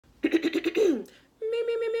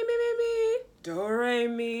Do re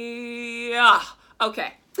mi.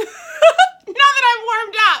 Okay. Now that I'm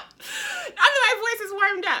warmed up, now that my voice is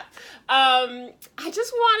warmed up, I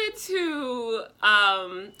just wanted to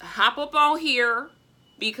hop up on here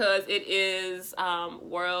because it is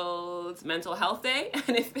World Mental Health Day,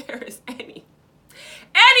 and if there is any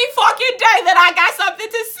fucking day that I got something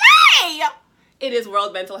to say, it is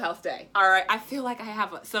World Mental Health Day. All right, I feel like I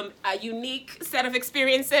have a unique set of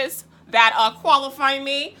experiences that qualify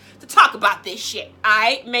me to talk about this shit.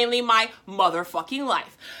 Mainly my motherfucking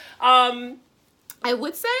life. I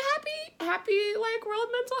would say happy like World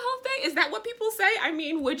Mental Health Day. Is that what people say? I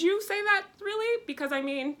mean, would you say that really? Because I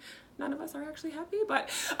mean, none of us are actually happy, but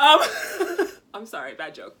I'm sorry,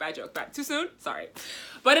 bad joke, too soon? Sorry.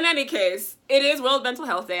 But in any case, it is World Mental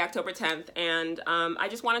Health Day, October 10th, and I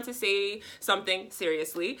just wanted to say something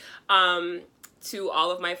seriously to all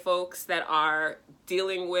of my folks that are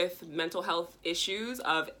dealing with mental health issues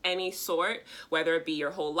of any sort, whether it be your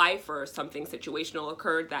whole life or something situational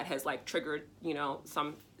occurred that has like triggered, you know,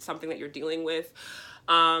 something that you're dealing with.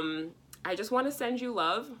 I just want to send you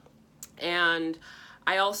love. And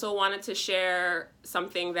I also wanted to share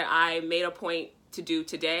something that I made a point to do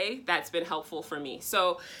today that's been helpful for me.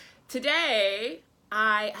 So today,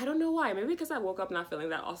 I don't know why, maybe because I woke up not feeling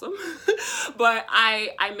that awesome, but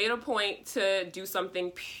I made a point to do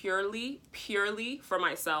something purely for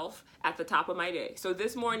myself at the top of my day. So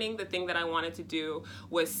this morning, the thing that I wanted to do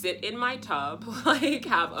was sit in my tub, like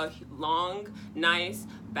have a long, nice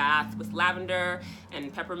bath with lavender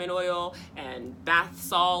and peppermint oil and bath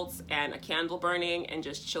salts and a candle burning and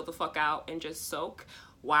just chill the fuck out and just soak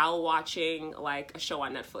while watching like a show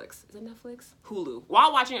on Netflix. Is it Netflix? Hulu.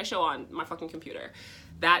 While watching a show on my fucking computer.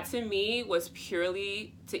 That to me was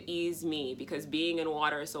purely to ease me because being in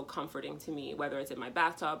water is so comforting to me, whether it's in my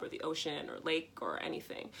bathtub or the ocean or lake or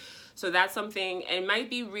anything. So that's something, and it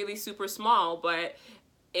might be really super small, but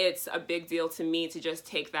it's a big deal to me to just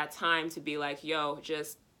take that time to be like, yo,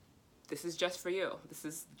 this is just for you. This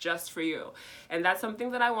is just for you. And that's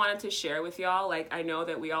something that I wanted to share with y'all. Like, I know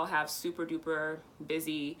that we all have super duper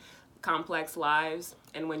busy, complex lives.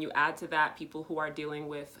 And when you add to that people who are dealing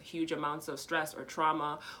with huge amounts of stress or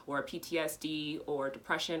trauma or PTSD or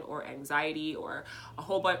depression or anxiety or a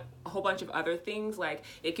whole bunch of other things, like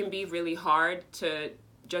it can be really hard to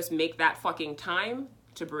just make that fucking time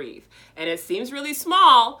to breathe. And it seems really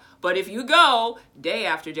small, but if you go day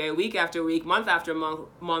after day, week after week, month after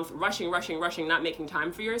month, rushing, not making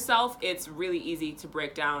time for yourself, it's really easy to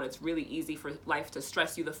break down. It's really easy for life to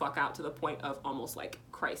stress you the fuck out to the point of almost like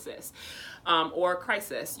crisis, or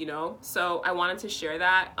crisis, you know? So I wanted to share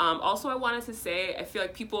that. Also, I wanted to say, I feel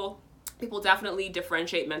like people definitely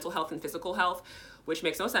differentiate mental health and physical health, which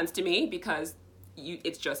makes no sense to me because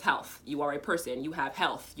it's just health. You are a person, you have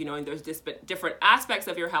health, you know, and there's different aspects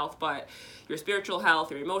of your health, but your spiritual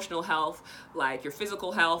health, your emotional health, like your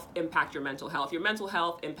physical health impact your mental health. Your mental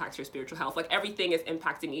health impacts your spiritual health. Like everything is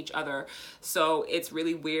impacting each other. So it's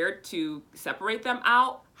really weird to separate them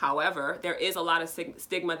out. However, there is a lot of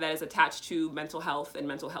stigma that is attached to mental health and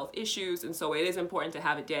mental health issues. And so it is important to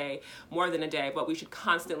have a day, more than a day, but we should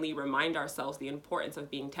constantly remind ourselves the importance of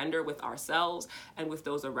being tender with ourselves and with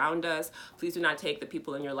those around us. Please do not take the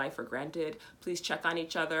people in your life for granted. Please check on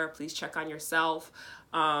each other. Please check on yourself.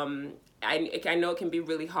 I know it can be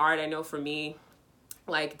really hard. I know for me,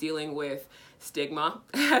 like dealing with stigma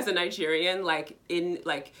as a Nigerian,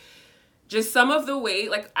 just some of the way,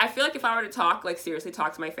 like, I feel like if I were to talk, like, seriously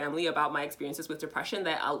talk to my family about my experiences with depression,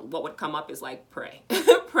 that what would come up is, like, pray.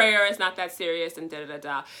 Prayer is not that serious and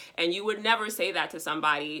da-da-da-da. And you would never say that to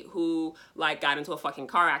somebody who, like, got into a fucking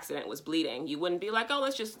car accident, was bleeding. You wouldn't be like, oh,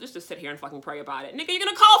 let's just sit here and fucking pray about it. Nigga, you're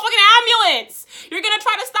gonna call a fucking ambulance! You're gonna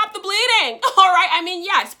try to stop the bleeding! All right? I mean,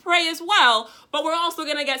 yes, pray as well, but we're also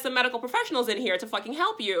gonna get some medical professionals in here to fucking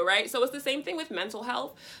help you, right? So it's the same thing with mental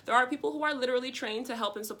health. There are people who are literally trained to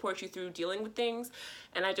help and support you through dealing with things,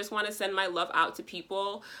 and I just want to send my love out to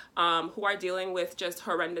people who are dealing with just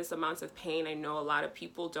horrendous amounts of pain. I know a lot of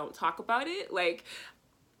people don't talk about it, like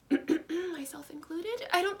myself included.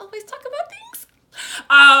 I don't always talk about things,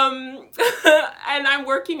 and I'm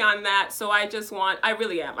working on that. So I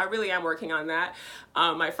really am working on that.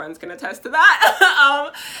 My friends can attest to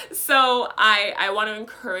that. So I want to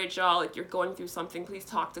encourage y'all, like, you're going through something, please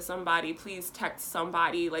talk to somebody, please text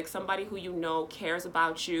somebody, like somebody who you know cares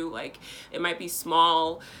about you. Like, it might be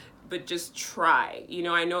small, but just try. You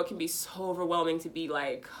know, I know it can be so overwhelming to be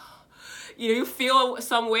like, you feel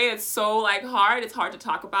some way, it's so like hard, it's hard to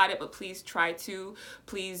talk about it, but please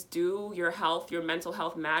please do. Your health, your mental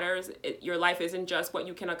health matters. Your life isn't just what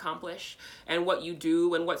you can accomplish and what you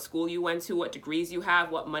do and what school you went to, what degrees you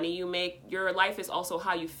have, what money you make. Your life is also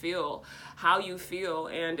how you feel,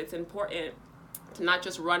 and it's important to not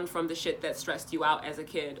just run from the shit that stressed you out as a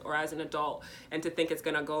kid or as an adult and to think it's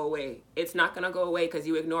gonna go away. It's not gonna go away because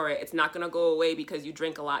you ignore it. It's not gonna go away because you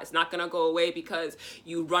drink a lot. It's not gonna go away because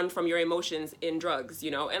you run from your emotions in drugs,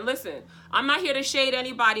 you know? And listen, I'm not here to shade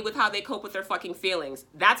anybody with how they cope with their fucking feelings.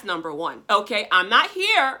 That's number one, okay? I'm not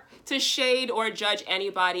here to shade or judge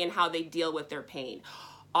anybody and how they deal with their pain.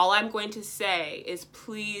 All I'm going to say is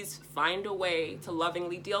please find a way to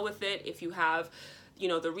lovingly deal with it. If you have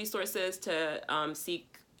the resources to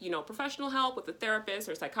seek, professional help with a therapist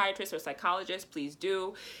or psychiatrist or psychologist, please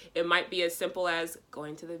do. It might be as simple as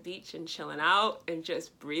going to the beach and chilling out and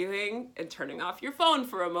just breathing and turning off your phone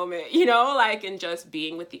for a moment, and just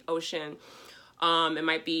being with the ocean. It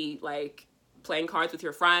might be like playing cards with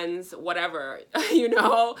your friends, whatever,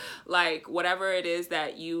 whatever it is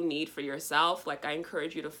that you need for yourself. Like, I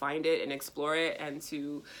encourage you to find it and explore it and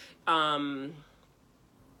to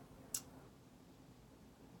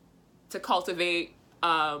cultivate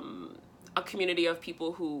a community of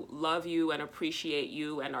people who love you and appreciate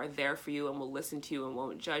you and are there for you and will listen to you and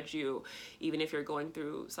won't judge you, even if you're going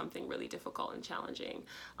through something really difficult and challenging.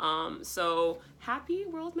 So happy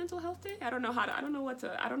World Mental Health Day. I don't know what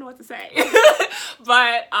to say,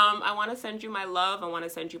 but I want to send you my love. I want to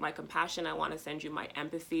send you my compassion. I want to send you my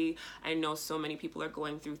empathy. I know so many people are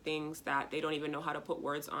going through things that they don't even know how to put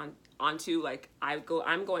words onto. Like,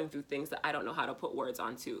 I'm going through things that I don't know how to put words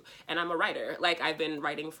onto, and I'm a writer. Like, I've been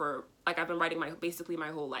writing basically my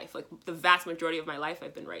whole life. Like, the vast majority of my life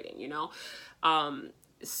I've been writing,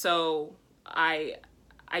 so I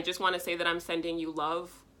just want to say that I'm sending you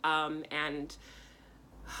love, and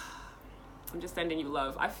I'm just sending you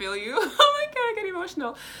love. I feel you. Oh my God, I get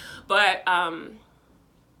emotional, but I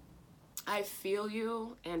feel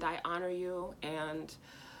you and I honor you, and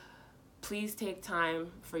please take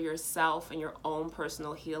time for yourself and your own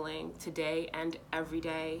personal healing today and every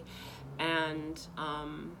day. And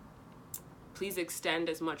please extend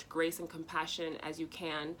as much grace and compassion as you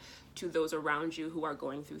can to those around you who are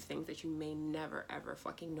going through things that you may never, ever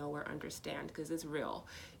fucking know or understand, because it's real.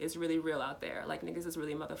 It's really real out there. Like, niggas is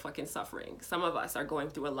really motherfucking suffering. Some of us are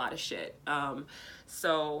going through a lot of shit.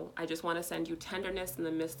 So I just want to send you tenderness in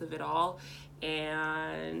the midst of it all.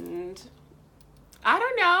 And I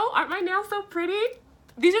don't know, aren't my nails so pretty?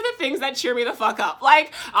 These are the things that cheer me the fuck up.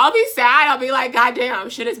 Like, I'll be sad. I'll be like, God damn,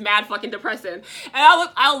 shit is mad fucking depressing. And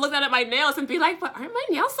I'll look at my nails and be like, but aren't my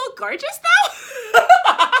nails so gorgeous though?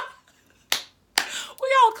 We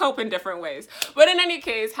all cope in different ways. But in any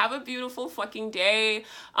case, have a beautiful fucking day.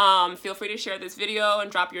 Feel free to share this video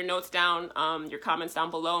and drop your notes down, your comments down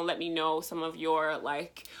below, and let me know some of your,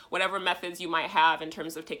 whatever methods you might have in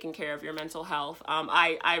terms of taking care of your mental health.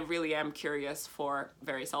 I really am curious for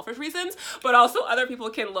very selfish reasons, but also other people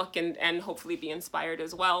can look and hopefully be inspired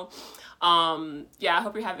as well. Yeah, I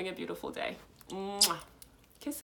hope you're having a beautiful day. Mwah.